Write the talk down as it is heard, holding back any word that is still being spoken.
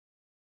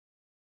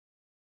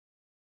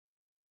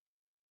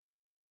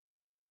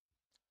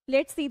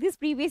Let's see this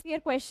previous year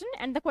question,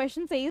 and the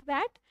question says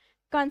that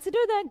consider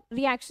the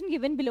reaction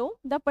given below.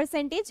 The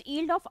percentage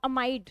yield of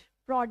amide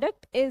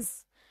product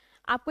is.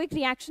 आपको एक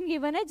reaction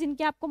given है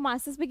जिनके आपको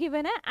masses भी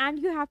given है, and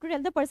you have to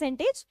tell the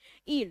percentage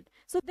yield.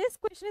 So this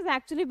question is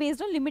actually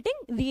based on limiting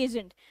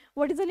reagent.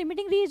 What is a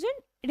limiting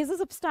reagent? It is a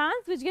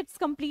substance which gets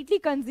completely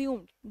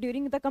consumed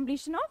during the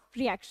completion of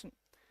reaction.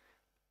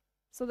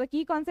 So the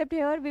key concept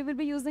here we will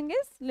be using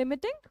is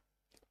limiting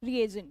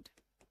reagent.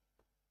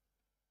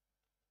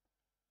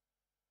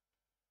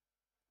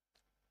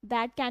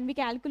 That can be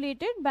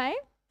calculated by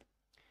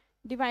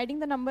dividing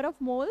the number of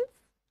moles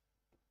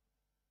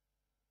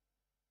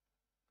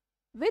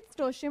with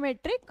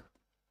stoichiometric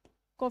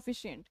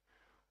coefficient.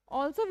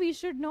 Also, we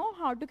should know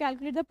how to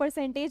calculate the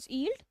percentage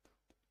yield,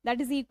 that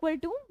is equal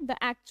to the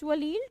actual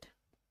yield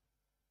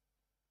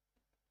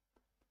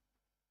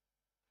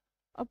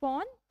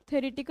upon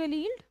theoretical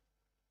yield,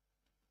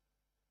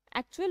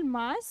 actual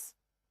mass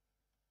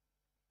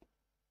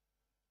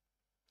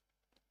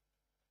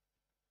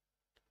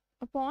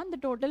upon the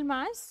total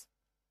mass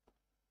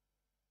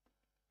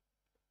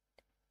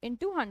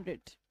into 100.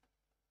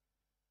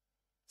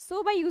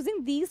 So by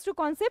using these two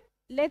concepts,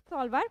 let's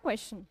solve our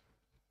question.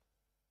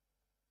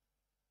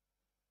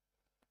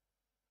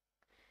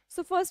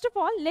 So first of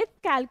all, let's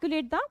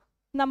calculate the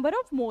number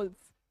of moles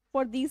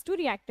for these two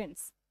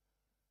reactants.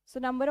 So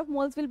number of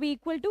moles will be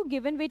equal to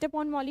given weight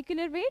upon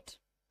molecular weight.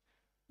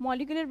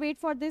 Molecular weight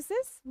for this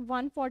is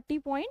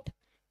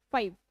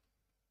 140.5.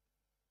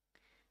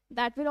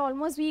 That will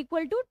almost be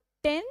equal to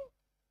 10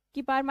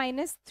 की power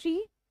minus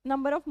 3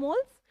 number of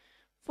moles.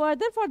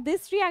 Further, for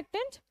this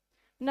reactant,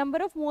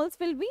 number of moles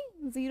will be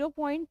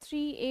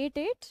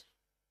 0.388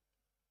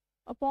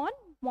 upon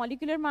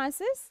molecular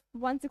mass is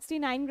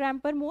 169 gram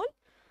per mole,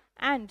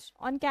 and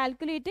on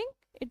calculating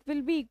it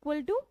will be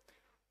equal to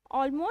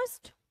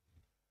almost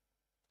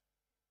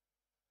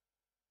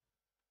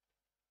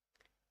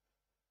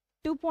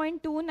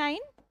 2.29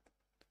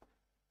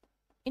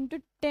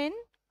 into 10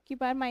 की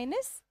power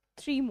minus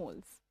 3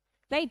 moles,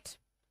 right?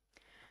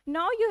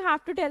 Now you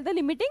have to tell the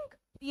limiting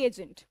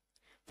reagent.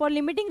 For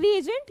limiting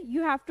reagent,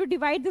 you have to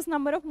divide this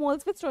number of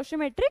moles with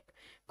stoichiometric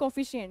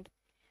coefficient.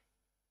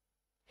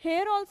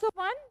 Here also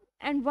 1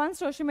 and 1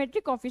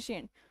 stoichiometric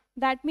coefficient.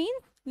 That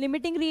means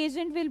limiting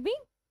reagent will be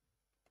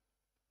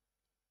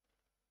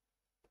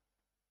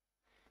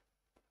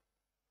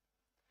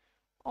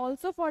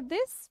also for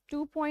this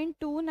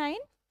 2.29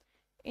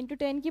 into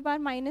 10 की power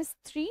minus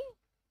 3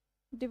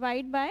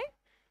 divided by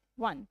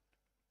 1.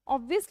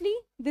 Obviously,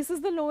 this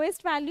is the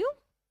lowest value.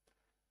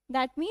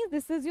 That means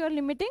this is your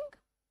limiting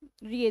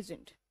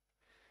reagent.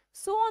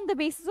 So on the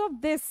basis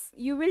of this,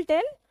 you will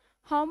tell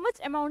how much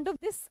amount of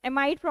this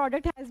amide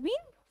product has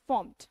been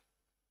formed.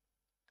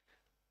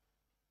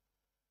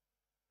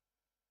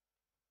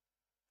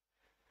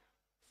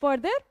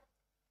 Further,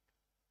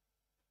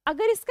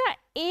 अगर इसका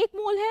 1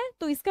 मोल है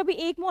तो इसका भी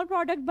 1 मोल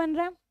product बन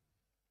रहा है.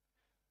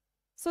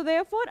 So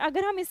therefore,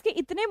 अगर हम इसके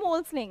इतने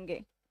मोल्स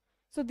लेंगे,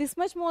 so this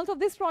much moles of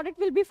this product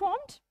will be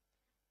formed.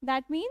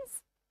 That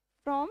means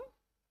from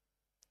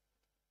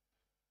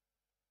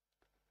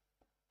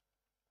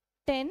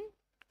 10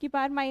 की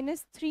power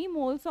minus 3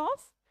 moles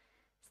of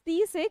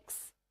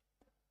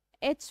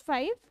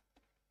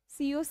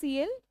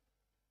C6H5COCl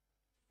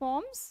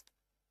forms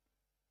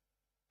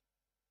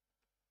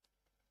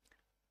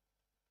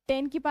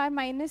 10 की power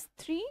minus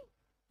 3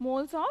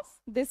 moles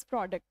of this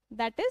product,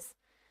 that is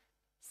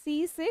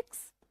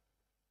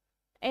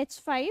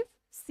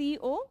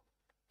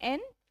C6H5CON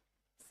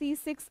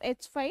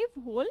C6H5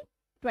 whole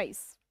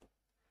twice,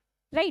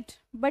 right?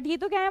 But ये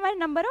तो क्या है हमारे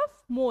number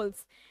of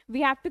moles.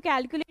 We have to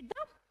calculate the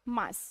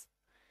mass.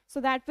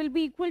 So that will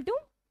be equal to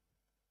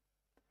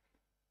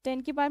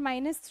 10 की power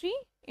minus 3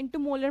 into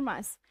molar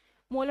mass.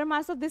 Molar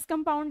mass of this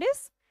compound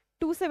is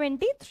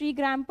 273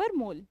 gram per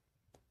mole.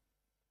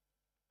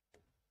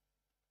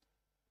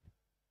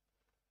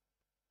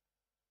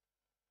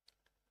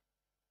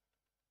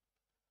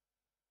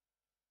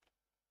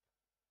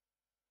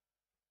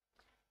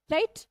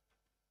 Right?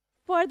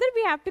 Further,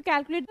 we have to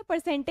calculate the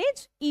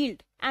percentage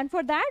yield, and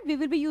for that we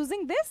will be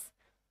using this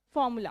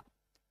formula.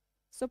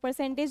 So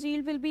percentage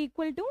yield will be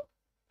equal to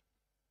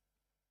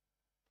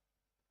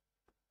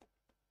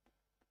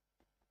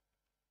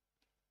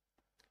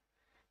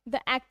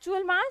the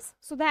actual mass.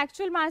 So the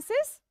actual mass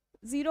is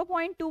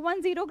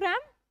 0.210 gram,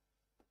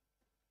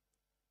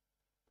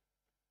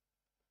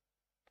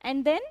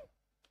 and then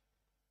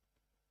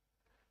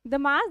the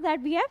mass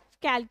that we have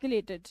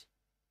calculated.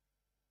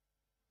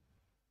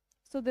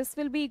 So this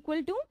will be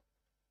equal to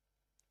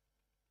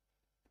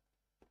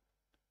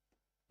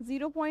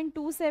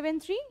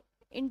 0.273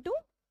 into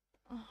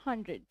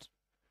 100.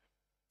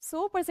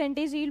 So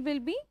percentage yield will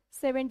be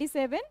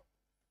 77%,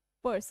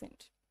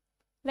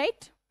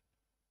 right?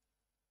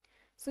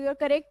 So your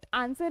correct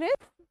answer is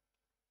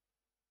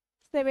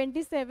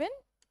 77%.